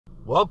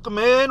Welcome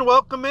in,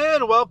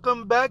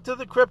 welcome back to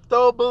the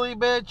Crypto Bully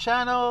Bear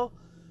channel,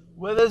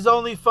 where there's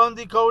only fun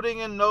decoding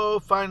and no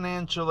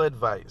financial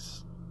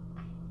advice.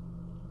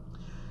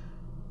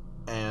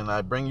 And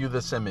I bring you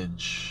this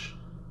image.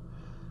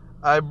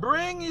 This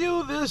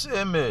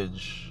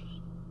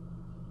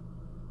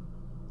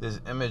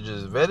image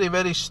is very,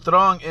 very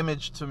strong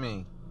image to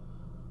me.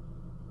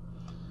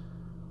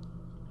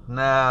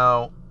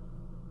 Now,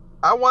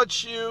 I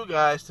want you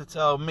guys to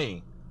tell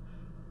me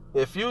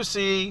if you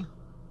see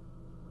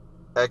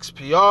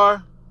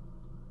XPR,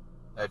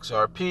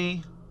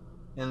 XRP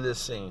in this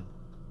scene.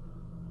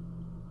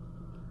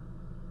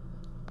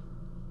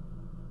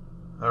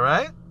 All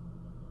right?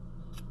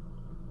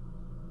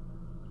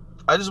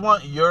 I just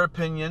want your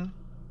opinion.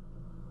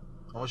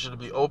 I want you to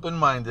be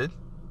open-minded.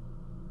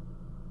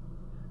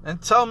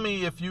 And tell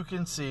me if you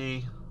can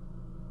see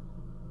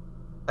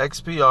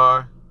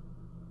XPR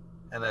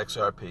and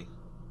XRP.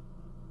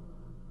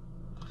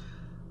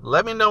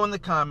 Let me know in the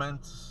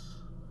comments.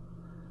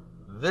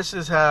 This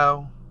is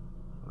how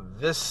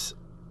this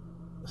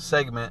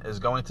segment is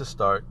going to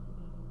start.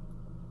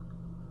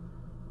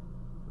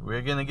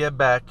 We're going to get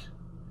back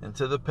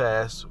into the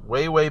past,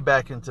 way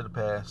back into the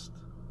past,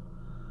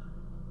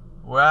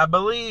 where I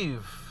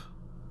believe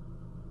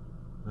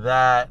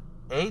that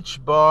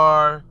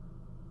Hbar,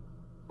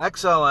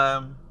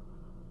 XLM,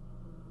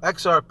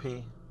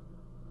 XRP,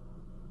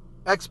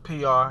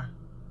 XPR,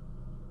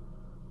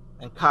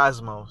 and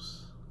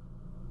Cosmos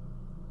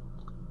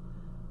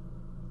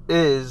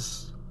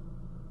is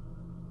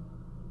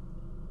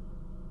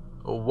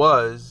or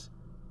was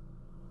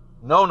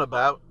known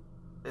about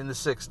in the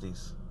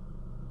 60s.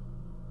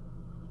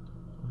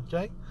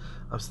 Okay?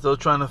 I'm still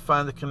trying to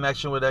find the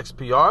connection with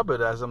XPR,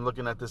 but as I'm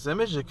looking at this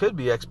image, it could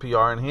be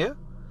XPR in here.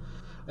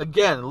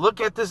 Again,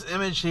 look at this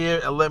image here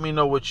and let me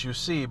know what you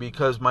see,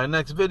 because my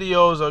next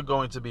videos are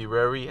going to be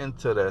very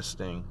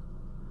interesting.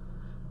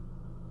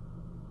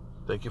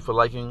 Thank you for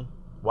liking,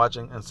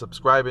 watching, and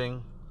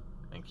subscribing,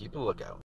 and keep a lookout.